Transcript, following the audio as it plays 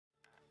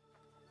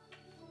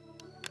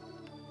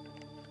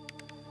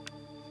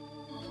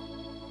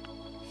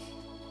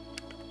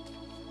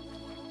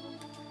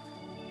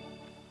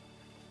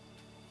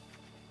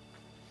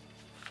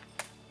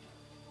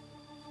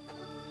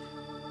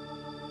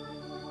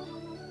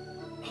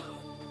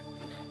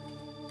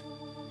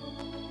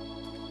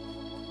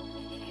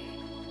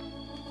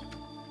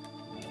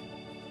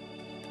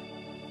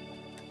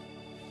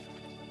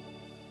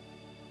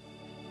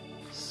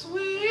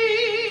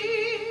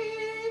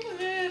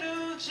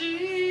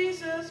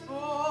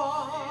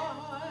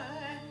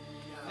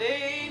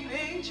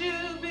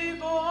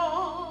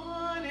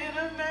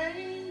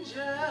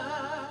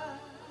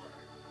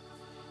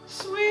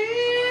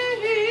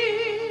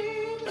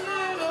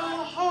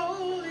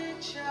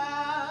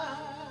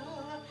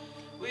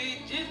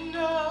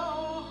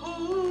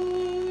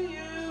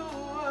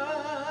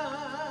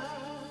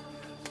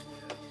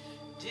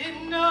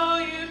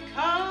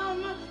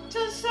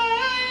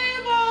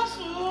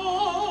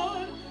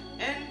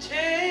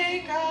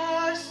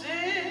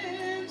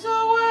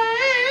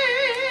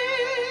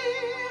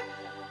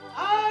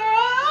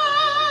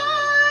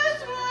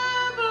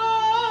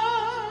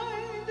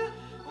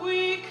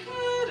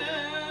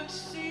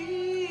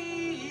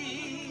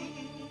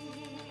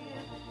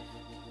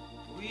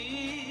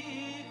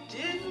We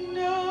didn't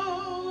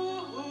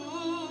know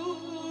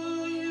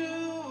who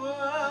you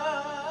were.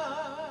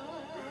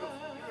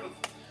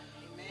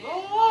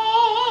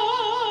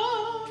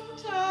 Long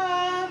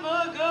time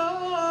ago,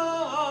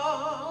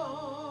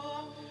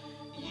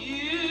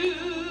 you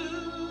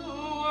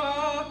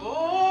were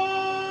born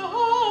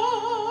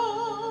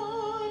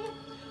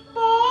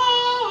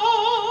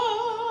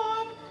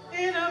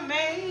in a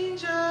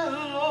manger,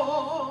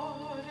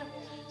 Lord.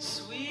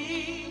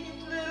 Sweet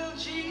little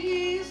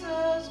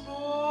Jesus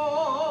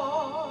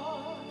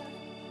born.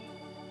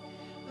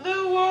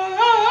 The world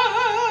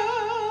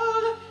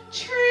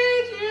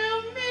treat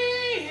you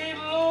mean,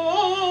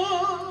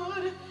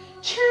 Lord,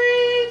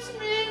 treats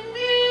me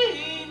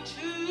mean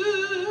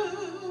too.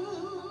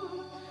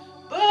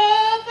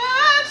 But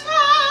that's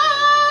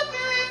how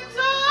things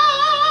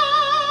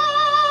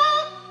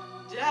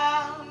are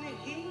down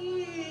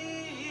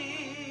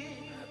here.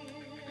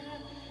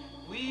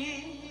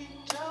 We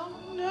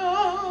don't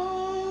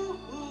know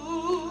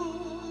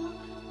who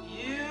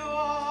you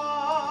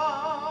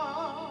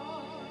are.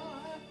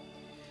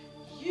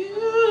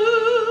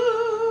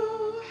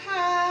 You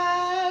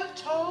have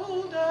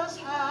told us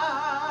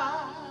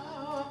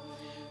how.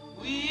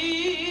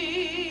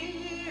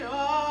 We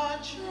are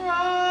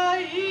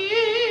trying.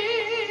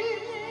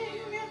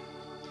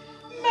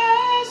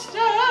 Master,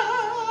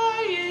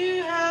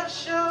 you have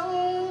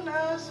shown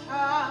us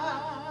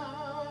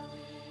how.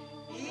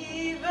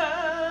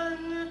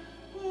 Even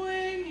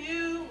when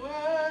you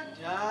were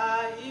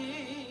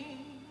dying,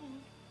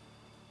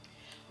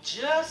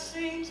 just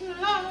seems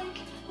like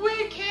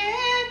we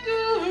can't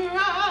do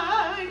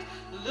right.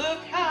 Look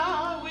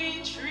how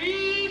we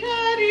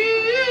treated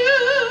you.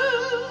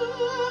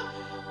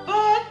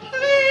 But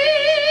please,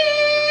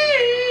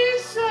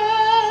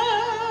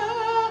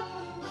 sir,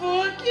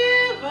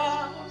 forgive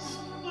us,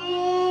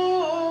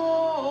 Lord.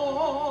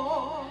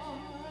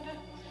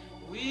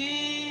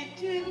 We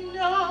didn't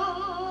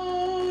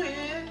know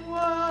it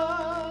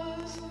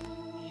was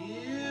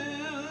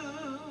you.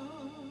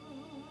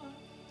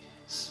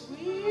 Sweet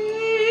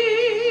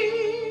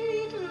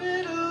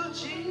little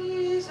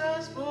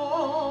Jesus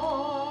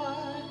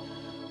born,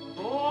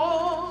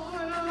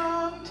 born a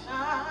long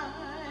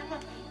time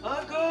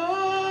ago.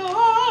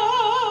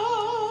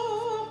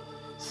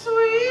 Sweet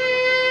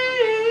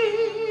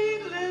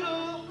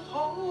little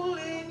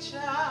holy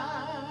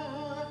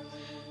child,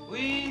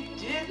 we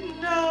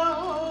didn't know